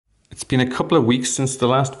It's been a couple of weeks since the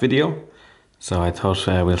last video, so I thought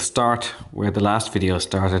we'll start where the last video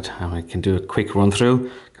started and we can do a quick run through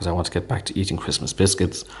because I want to get back to eating Christmas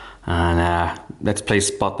biscuits, and let's play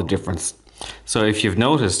spot the difference. So if you've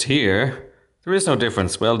noticed here, there is no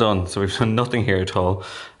difference. Well done. So we've done nothing here at all,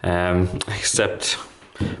 except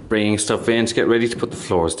bringing stuff in to get ready to put the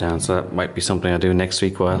floors down. So that might be something I do next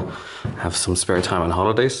week while I have some spare time on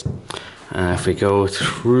holidays. If we go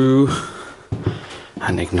through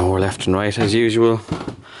and ignore left and right as usual,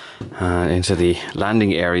 into the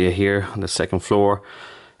landing area here on the second floor,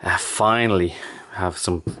 finally have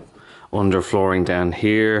some underflooring down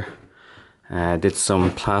here. Did some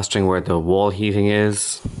plastering where the wall heating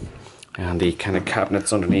is, and the kind of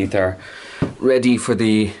cabinets underneath are ready for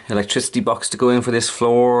the electricity box to go in for this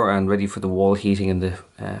floor, and ready for the wall heating in the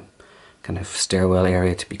kind of stairwell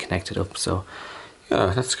area to be connected up. So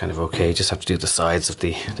yeah, that's kind of okay. Just have to do the sides of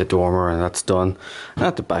the dormer and that's done. And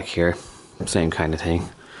at the back here, same kind of thing.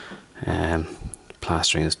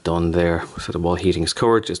 Plastering is done there, so the wall heating is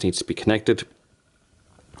covered, just needs to be connected.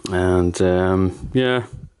 And yeah,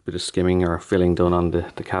 bit of skimming or filling done on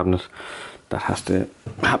the cabinet. That has to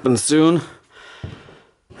happen soon.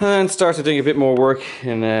 And started doing a bit more work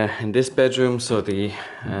in this bedroom. So the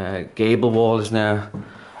gable wall is now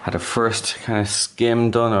had a first kind of skim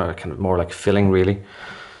done, or kind of more like filling really.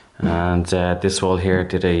 And this wall here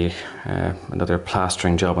did another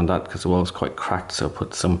plastering job on that because the wall was quite cracked. So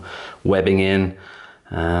put some webbing in,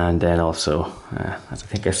 and then also, as I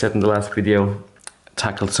think I said in the last video,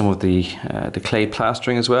 tackled some of the clay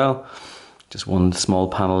plastering as well. Just one small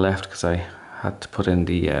panel left because I had to put in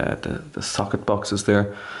the socket boxes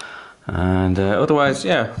there, and otherwise,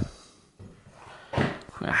 yeah,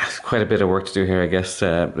 quite a bit of work to do here, I guess.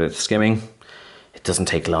 But it's skimming. It doesn't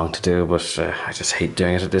take long to do, but I just hate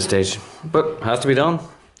doing it at this stage. But it has to be done.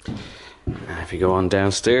 If you go on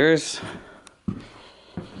downstairs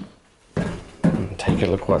and take a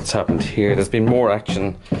look what's happened here, there's been more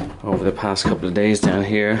action over the past couple of days down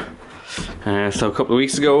here. So a couple of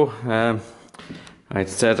weeks ago, I'd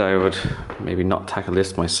said I would maybe not tackle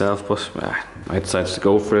this myself, but I decided to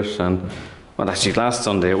go for it, and well, actually last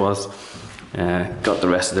Sunday it was, got the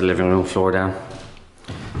rest of the living room floor down.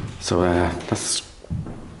 So that's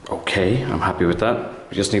okay, I'm happy with that.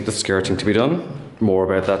 We just need the skirting to be done. More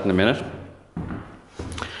about that in a minute.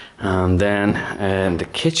 And then in the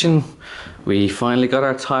kitchen, we finally got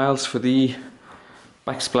our tiles for the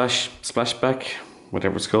splashback,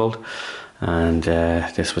 whatever it's called. And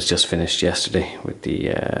this was just finished yesterday with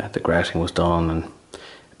the grouting was done, and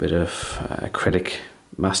a bit of acrylic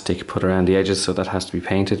mastic put around the edges, so that has to be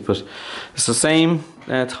painted. But it's the same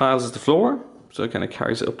tiles as the floor, so it kind of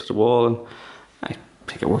carries it up to the wall, and I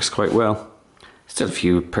think it works quite well. Still a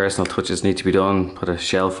few personal touches need to be done, put a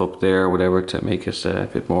shelf up there or whatever to make it a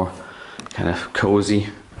bit more kind of cozy.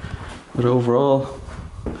 But overall,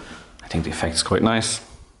 I think the effect is quite nice.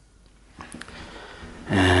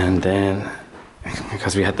 And then,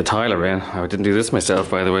 because we had the tiler in, I didn't do this myself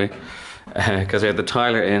by the way, because we had the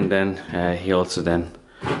tiler in, then he also then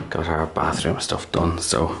got our bathroom stuff done.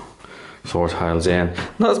 So floor tiles in.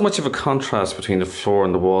 Not as much of a contrast between the floor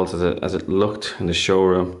and the walls as it looked in the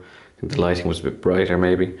showroom. I think the lighting was a bit brighter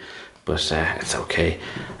maybe, but it's okay.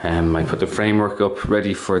 I put the framework up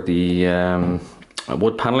ready for the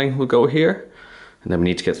wood paneling will go here, and then we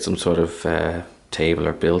need to get some sort of table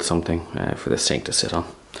or build something for the sink to sit on.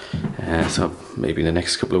 So maybe in the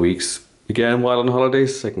next couple of weeks, again while on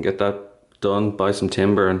holidays, I can get that done, buy some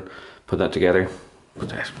timber and put that together. But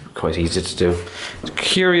that's quite easy to do. It's a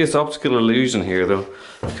curious optical illusion here though,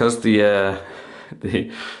 because that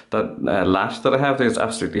latch that I have there is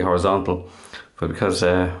absolutely horizontal, but because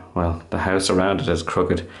well, the house around it is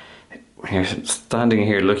crooked. Here, standing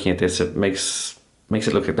here looking at this, it makes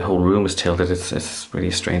it look like the whole room is tilted. It's really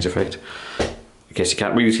a strange effect. I guess you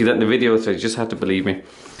can't really see that in the video, so you just have to believe me.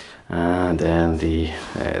 And then the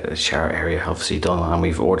shower area obviously done, and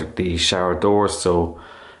we've ordered the shower doors, so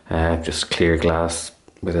just clear glass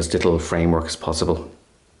with as little framework as possible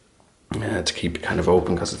to keep it kind of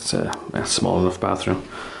open, because it's a small enough bathroom.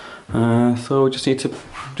 So we just need to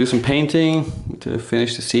do some painting to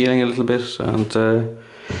finish the ceiling a little bit, and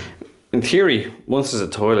in theory, once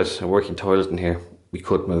there's a working toilet in here, we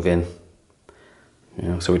could move in. You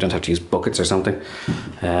know, so we don't have to use buckets or something.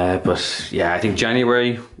 But yeah, I think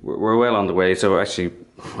January we're well on the way. So actually,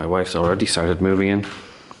 my wife's already started moving in.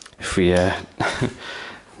 If we,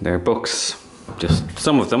 there are books, just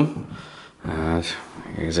some of them. And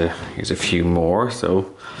here's a few more.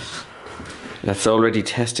 So that's already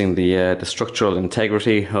testing the structural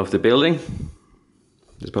integrity of the building.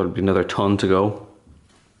 There's probably another ton to go.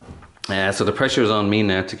 So the pressure is on me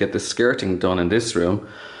now to get the skirting done in this room,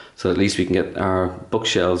 so at least we can get our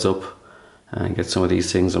bookshelves up and get some of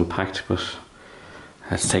these things unpacked. But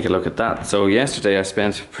let's take a look at that. So yesterday I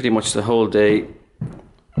spent pretty much the whole day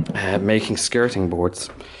making skirting boards.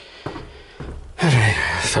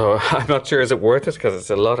 So I'm not sure is it worth it, because it's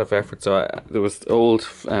a lot of effort. So there was old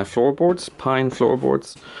floorboards, pine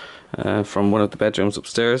floorboards from one of the bedrooms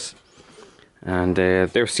upstairs, and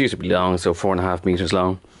they're suitably long, so 4.5 meters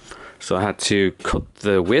long. So I had to cut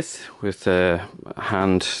the width with a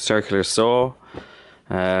hand circular saw.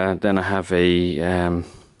 Then I have a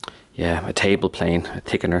table plane, a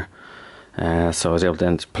thickener. So I was able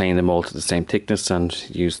then to plane them all to the same thickness and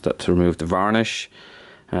use that to remove the varnish.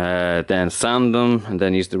 Then sand them, and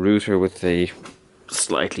then use the router with a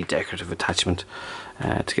slightly decorative attachment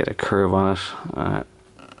to get a curve on it.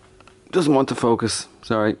 Doesn't want to focus,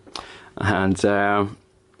 sorry. And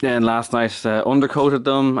then last night undercoated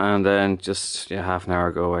them, and then just half an hour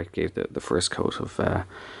ago I gave the first coat of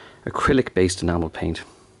acrylic based enamel paint.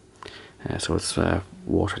 So it's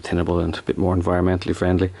water thinnable and a bit more environmentally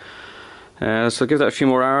friendly. So give that a few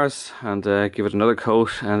more hours and give it another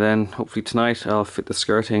coat, and then hopefully tonight I'll fit the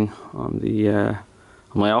skirting on the on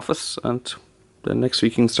my office, and then next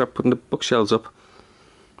week you can start putting the bookshelves up.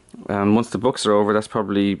 And once the books are over, that's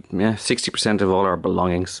probably 60% of all our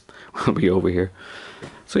belongings will be over here.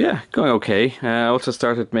 So yeah, going okay. I also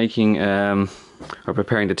started making or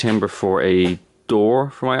preparing the timber for a door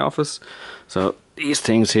for my office. So these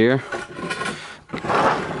things here,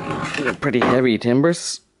 they're pretty heavy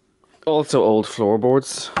timbers. Also old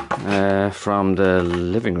floorboards from the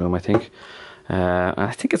living room, I think. And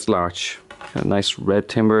I think it's larch. A nice red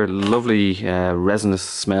timber, lovely resinous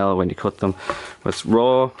smell when you cut them. But it's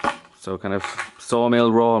raw, so kind of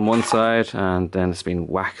sawmill raw on one side, and then it's been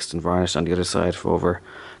waxed and varnished on the other side for over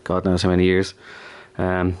God knows how many years.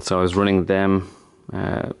 So I was running them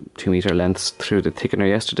 2 meter lengths through the thickener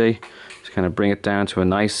yesterday to kind of bring it down to a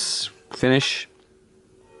nice finish.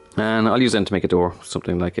 And I'll use them to make a door,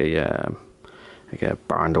 something like a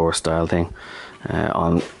barn door style thing,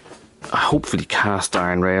 on hopefully cast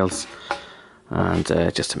iron rails, and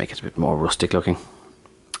just to make it a bit more rustic looking.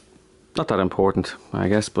 Not that important, I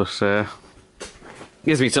guess, but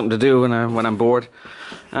gives me something to do when I'm bored.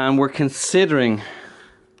 And we're considering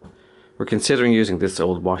using this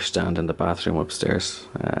old washstand in the bathroom upstairs.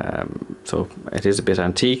 So it is a bit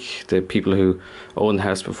antique. The people who owned the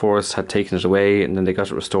house before us had taken it away, and then they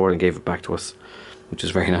got it restored and gave it back to us, which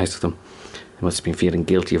is very nice of them. They must have been feeling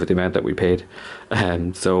guilty for the amount that we paid.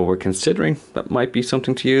 So we're considering that might be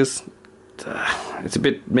something to use. It's a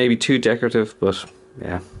bit maybe too decorative, but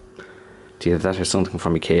yeah, it's either that or something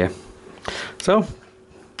from IKEA. So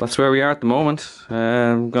that's where we are at the moment.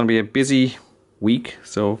 Going to be a busy week,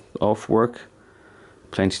 so off work,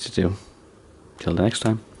 plenty to do. Till the next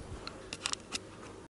time.